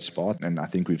play its part, and I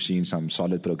think we've seen some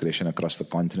solid progression across the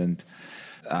continent.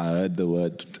 I heard the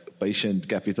word patient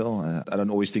capital. I don't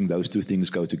always think those two things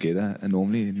go together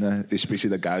normally, especially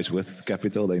the guys with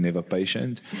capital, they're never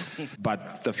patient.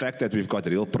 But the fact that we've got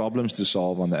real problems to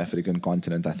solve on the African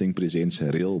continent, I think presents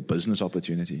a real business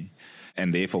opportunity,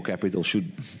 and therefore capital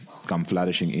should come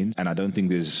flourishing in. And I don't think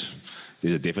there's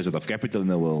a deficit of capital in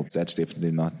the world. That's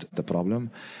definitely not the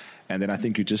problem. And then I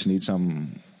think you just need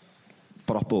some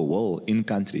proper will in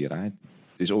country, right?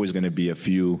 There's always going to be a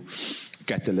few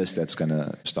catalysts that's going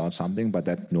to start something, but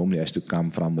that normally has to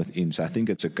come from within. So I think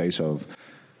it's a case of,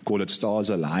 call it stars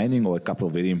aligning, or a couple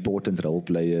of very important role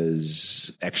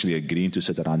players actually agreeing to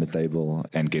sit around the table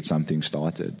and get something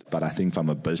started. But I think from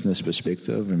a business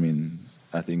perspective,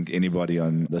 I think anybody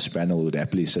on this panel would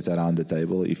happily sit around the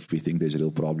table if we think there's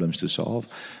real problems to solve.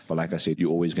 But like I said,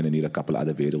 you're always going to need a couple of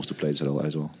other variables to play its role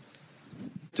as well.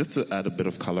 Just to add a bit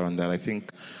of color on that, I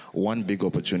think one big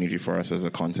opportunity for us as a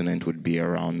continent would be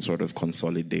around sort of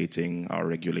consolidating our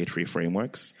regulatory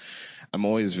frameworks. I'm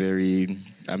always very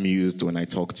amused when I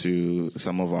talk to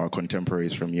some of our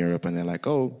contemporaries from Europe, and they're like,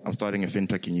 oh, I'm starting a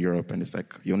fintech in Europe. And it's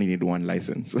like, you only need one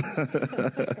license.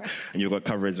 And you've got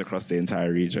coverage across the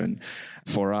entire region.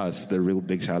 For us, the real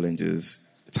big challenge is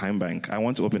Time Bank. I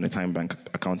want to open a Time Bank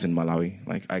account in Malawi.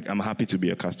 I'm happy to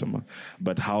be a customer,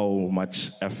 but how much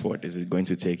effort is it going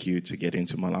to take you to get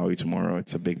into Malawi tomorrow?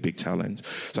 It's a big, big challenge.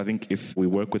 So I think if we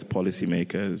work with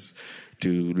policymakers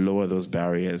to lower those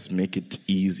barriers, make it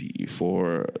easy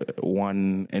for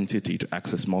one entity to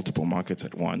access multiple markets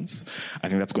at once, I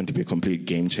think that's going to be a complete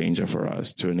game changer for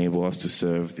us to enable us to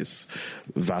serve this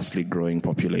vastly growing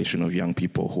population of young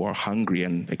people who are hungry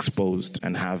and exposed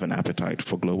and have an appetite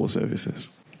for global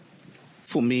services.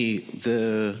 For me,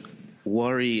 the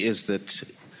worry is that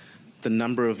the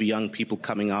number of young people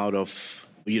coming out of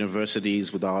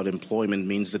universities without employment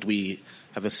means that we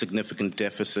have a significant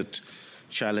deficit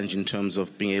challenge in terms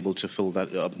of being able to fill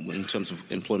that up in terms of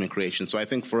employment creation. So I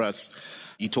think for us,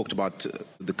 you talked about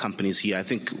the companies here. I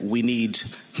think we need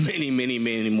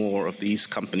many more of these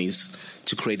companies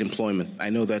to create employment. I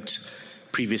know that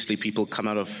previously people come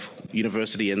out of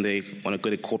university and they want to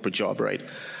get a corporate job, right?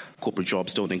 Corporate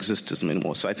jobs don't exist as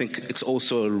anymore. So I think it's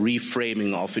also a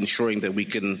reframing of ensuring that we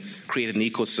can create an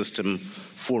ecosystem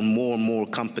for more and more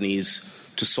companies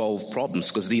to solve problems,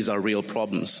 because these are real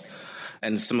problems.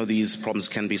 And some of these problems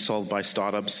can be solved by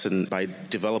startups and by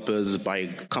developers, by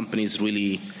companies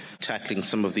really tackling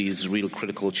some of these real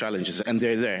critical challenges. And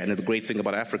they're there. And the great thing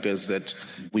about Africa is that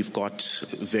we've got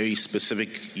very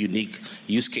specific, unique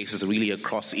use cases really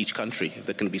across each country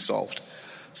that can be solved.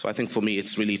 So I think for me,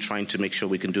 it's really trying to make sure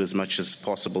we can do as much as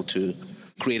possible to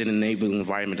create an enabling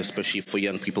environment, especially for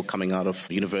young people coming out of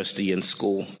university and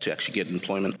school to actually get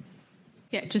employment.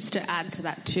 Yeah, just to add to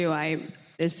that too,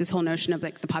 there's this whole notion of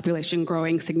like the population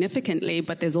growing significantly,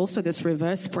 but there's also this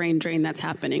reverse brain drain that's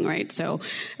happening, right? So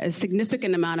a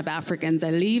significant amount of Africans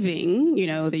are leaving,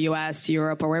 the US,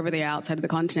 Europe, or wherever they are outside of the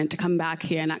continent to come back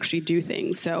here and actually do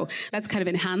things. So that's kind of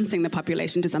enhancing the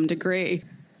population to some degree.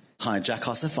 Hi, Jack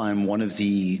Ossif. I'm one of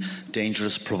the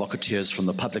dangerous provocateurs from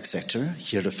the public sector,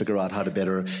 here to figure out how to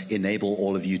better enable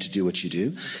all of you to do what you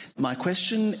do. My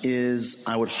question is,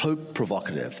 I would hope,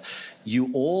 provocative.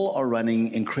 You all are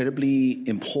running incredibly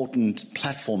important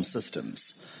platform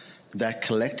systems that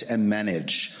collect and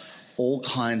manage all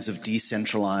kinds of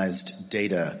decentralized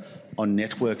data on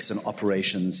networks and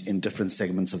operations in different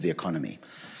segments of the economy.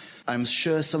 I'm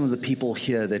sure some of the people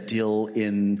here that deal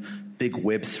in big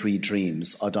Web3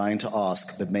 dreams are dying to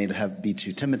ask, but may be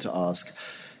too timid to ask,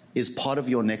 is part of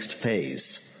your next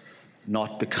phase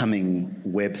not becoming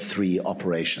Web3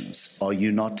 operations? Are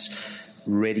you not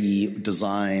ready,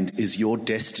 designed? Is your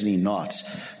destiny not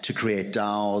to create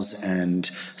DAOs and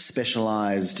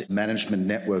specialized management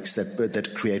networks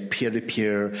that create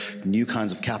peer-to-peer new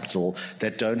kinds of capital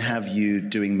that don't have you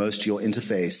doing most of your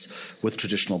interface with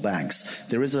traditional banks?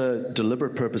 There is a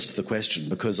deliberate purpose to the question,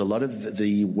 because a lot of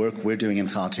the work we're doing in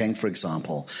Gauteng, for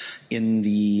example, in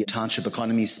the township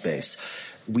economy space,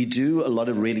 we do a lot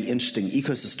of really interesting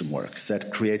ecosystem work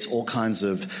that creates all kinds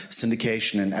of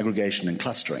syndication and aggregation and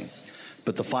clustering.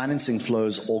 But the financing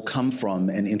flows all come from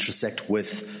and intersect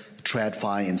with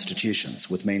TradFi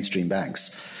institutions, with mainstream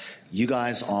banks. You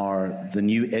guys are the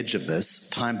new edge of this.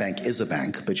 Time Bank is a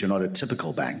bank, but you're not a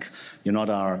typical bank. You're not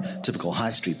our typical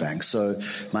high street bank. So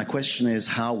my question is,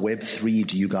 how Web3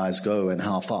 do you guys go and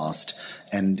how fast?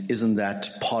 And isn't that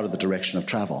part of the direction of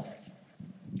travel?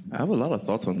 I have a lot of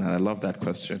thoughts on that. I love that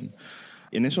question.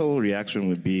 Initial reaction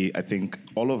would be, I think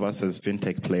all of us as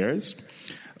fintech players,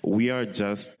 we are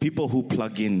just people who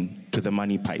plug in to the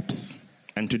money pipes.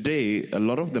 And today, a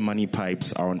lot of the money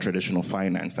pipes are on traditional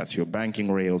finance. That's your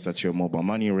banking rails, that's your mobile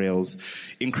money rails.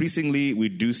 Increasingly, we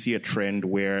do see a trend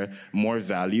where more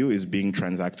value is being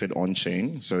transacted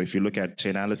on-chain. So if you look at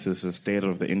Chainalysis' State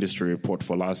of the Industry report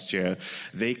for last year,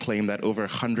 they claim that over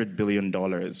 $100 billion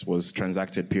was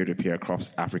transacted peer-to-peer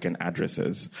across African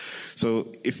addresses. So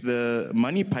if the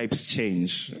money pipes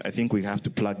change, I think we have to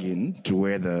plug in to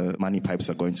where the money pipes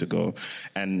are going to go.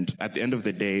 And at the end of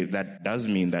the day, that does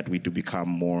mean that we do become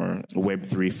more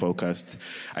Web3 focused.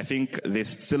 I think there's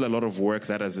still a lot of work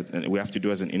that we have to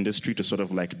do as an industry to sort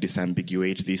of like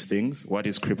disambiguate these things. What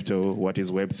is crypto? What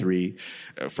is Web3?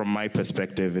 From my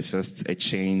perspective, it's just a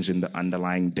change in the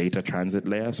underlying data transit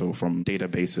layer. So from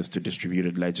databases to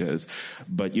distributed ledgers.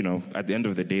 But, at the end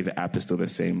of the day, the app is still the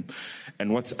same.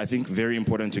 And what's, I think, very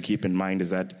important to keep in mind is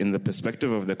that in the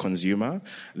perspective of the consumer,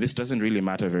 this doesn't really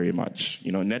matter very much.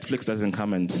 Netflix doesn't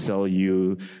come and sell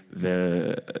you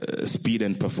the speed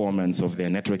and performance of their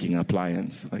networking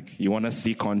appliance. Like, you want to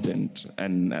see content,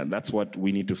 and that's what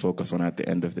we need to focus on at the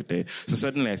end of the day. So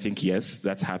certainly I think, yes,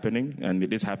 that's happening, and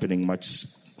it is happening much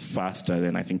faster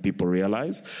than I think people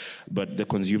realize, but the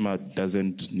consumer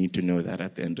doesn't need to know that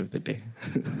at the end of the day.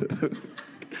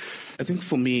 I think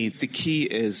for me, the key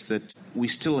is that we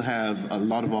still have a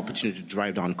lot of opportunity to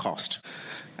drive down cost.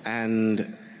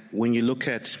 And when you look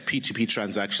at P2P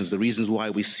transactions, the reasons why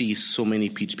we see so many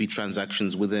P2P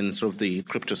transactions within sort of the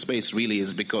crypto space really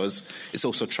is because it's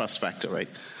also a trust factor, right?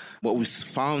 What we've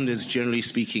found is, generally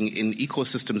speaking, in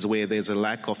ecosystems where there's a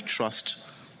lack of trust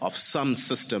of some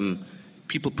system,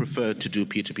 people prefer to do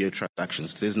peer-to-peer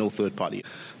transactions. There's no third party.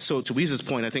 So to Weeza's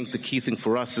point, I think the key thing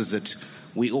for us is that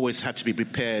we always have to be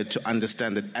prepared to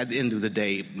understand that at the end of the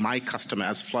day, my customer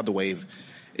as Flutterwave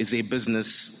is a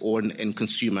business or an end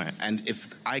consumer. And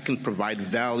if I can provide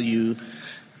value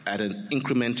at an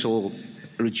incremental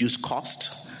reduced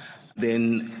cost,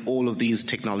 then all of these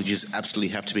technologies absolutely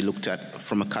have to be looked at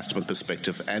from a customer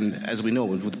perspective. And as we know,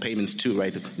 with payments too,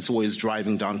 right, it's always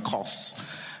driving down costs.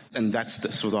 And that's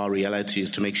sort of our reality,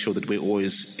 is to make sure that we're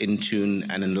always in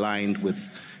tune and in line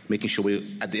with making sure we're,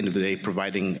 at the end of the day,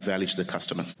 providing value to the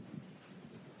customer.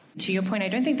 To your point, I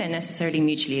don't think they're necessarily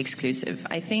mutually exclusive.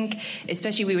 I think,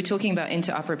 especially, we were talking about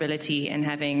interoperability and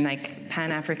having like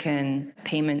Pan-African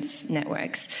payments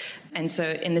networks. And so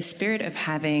in the spirit of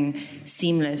having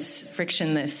seamless,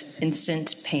 frictionless,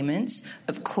 instant payments,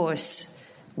 of course,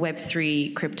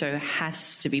 Web3 crypto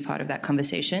has to be part of that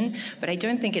conversation, but I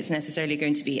don't think it's necessarily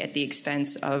going to be at the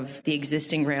expense of the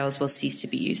existing rails will cease to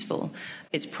be useful.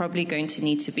 It's probably going to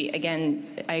need to be, again,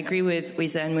 I agree with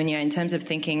Wiza and Munya in terms of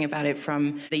thinking about it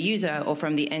from the user or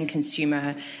from the end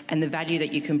consumer and the value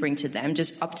that you can bring to them,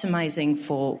 just optimizing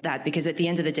for that, because at the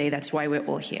end of the day, that's why we're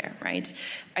all here, right?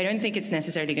 I don't think it's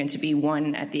necessarily going to be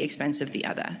one at the expense of the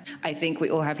other. I think we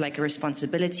all have like a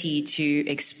responsibility to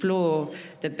explore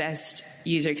the best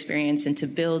user experience and to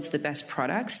build the best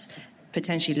products,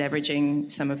 potentially leveraging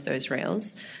some of those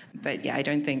rails. But yeah, I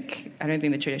don't think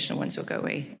the traditional ones will go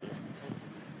away.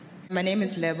 My name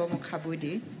is Lebo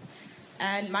Mukhabudi,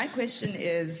 and my question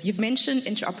is, you've mentioned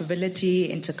interoperability,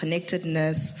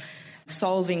 interconnectedness,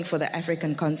 solving for the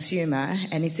African consumer,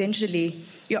 and essentially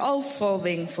you're all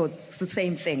solving for the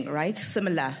same thing, right?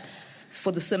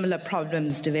 For the similar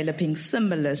problems, developing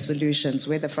similar solutions,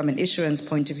 whether from an issuance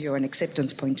point of view or an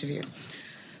acceptance point of view.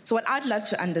 So what I'd love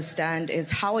to understand is,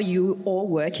 how are you all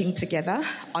working together?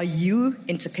 Are you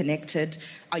interconnected?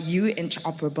 Are you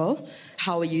interoperable?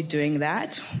 How are you doing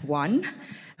that? One,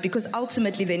 because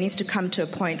ultimately there needs to come to a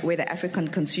point where the African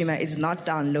consumer is not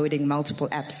downloading multiple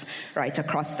apps right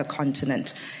across the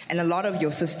continent. And a lot of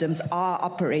your systems are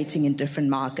operating in different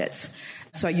markets.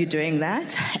 So are you doing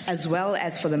that? As well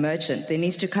as for the merchant, there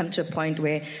needs to come to a point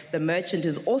where the merchant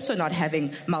is also not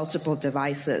having multiple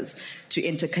devices to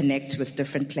interconnect with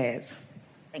different players.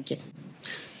 Thank you.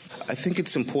 I think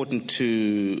it's important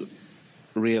to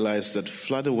realize that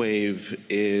Flutterwave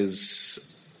is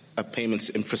a payments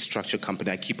infrastructure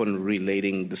company. I keep on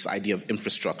relating this idea of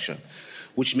infrastructure,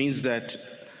 which means that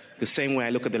the same way I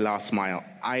look at the last mile,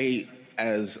 I,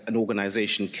 as an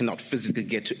organization, cannot physically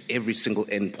get to every single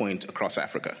endpoint across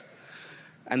Africa.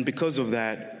 And because of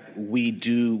that, we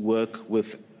do work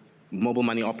with mobile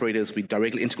money operators. We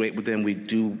directly integrate with them. We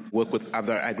do work with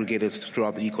other aggregators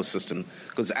throughout the ecosystem.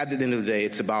 Because at the end of the day,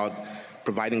 it's about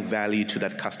providing value to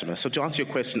that customer. So to answer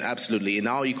your question, absolutely. In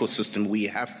our ecosystem, we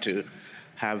have to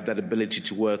have that ability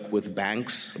to work with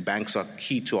banks. Banks are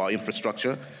key to our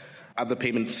infrastructure. Other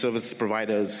payment service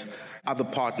providers, other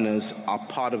partners are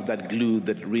part of that glue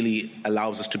that really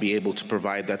allows us to be able to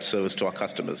provide that service to our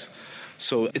customers.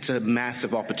 So it's a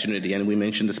massive opportunity, and we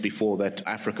mentioned this before, that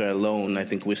Africa alone, I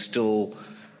think we've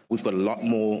got a lot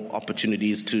more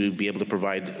opportunities to be able to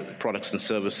provide products and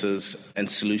services and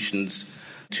solutions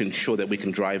to ensure that we can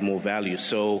drive more value.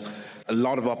 So a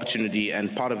lot of opportunity,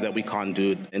 and part of that we can't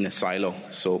do it in a silo.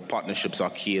 So partnerships are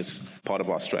key as part of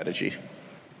our strategy.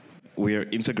 We are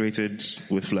integrated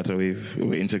with Flutterwave.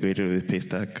 We're integrated with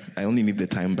Paystack. I only need the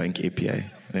Time Bank API,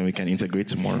 then we can integrate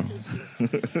tomorrow.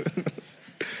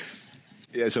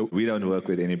 Yeah, so we don't work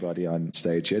with anybody on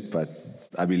stage yet, but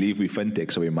I believe we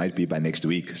Fintech, so we might be by next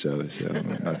week. So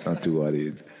not too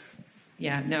worried.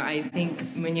 Yeah, no, I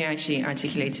think Munya actually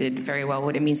articulated very well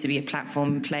what it means to be a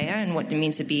platform player and what it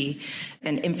means to be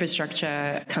an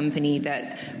infrastructure company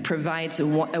that provides a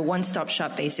one-stop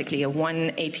shop, basically, a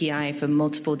one API for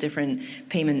multiple different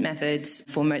payment methods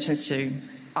for merchants to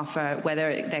offer,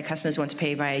 whether their customers want to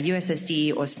pay via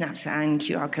USSD or SnapScan,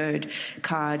 QR code,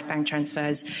 card, bank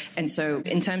transfers. And so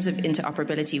in terms of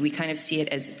interoperability, we kind of see it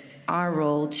as our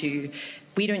role to...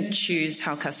 We don't choose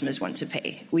how customers want to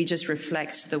pay. We just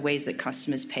reflect the ways that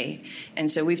customers pay. And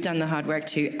so we've done the hard work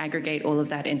to aggregate all of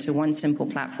that into one simple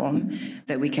platform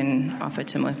that we can offer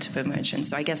to multiple merchants.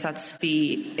 So I guess that's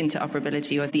the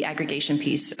interoperability or the aggregation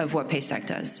piece of what Paystack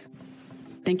does.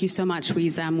 Thank you so much,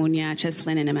 Wiza, Munya,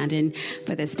 Cheslin, and Amandine,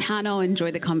 for this panel.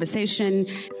 Enjoy the conversation.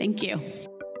 Thank you.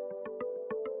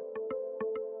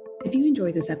 If you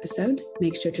enjoyed this episode,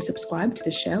 make sure to subscribe to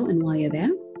the show, and while you're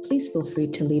there, please feel free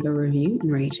to leave a review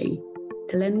and rating.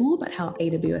 To learn more about how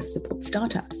AWS supports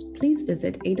startups, please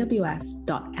visit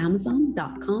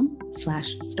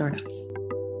aws.amazon.com/startups.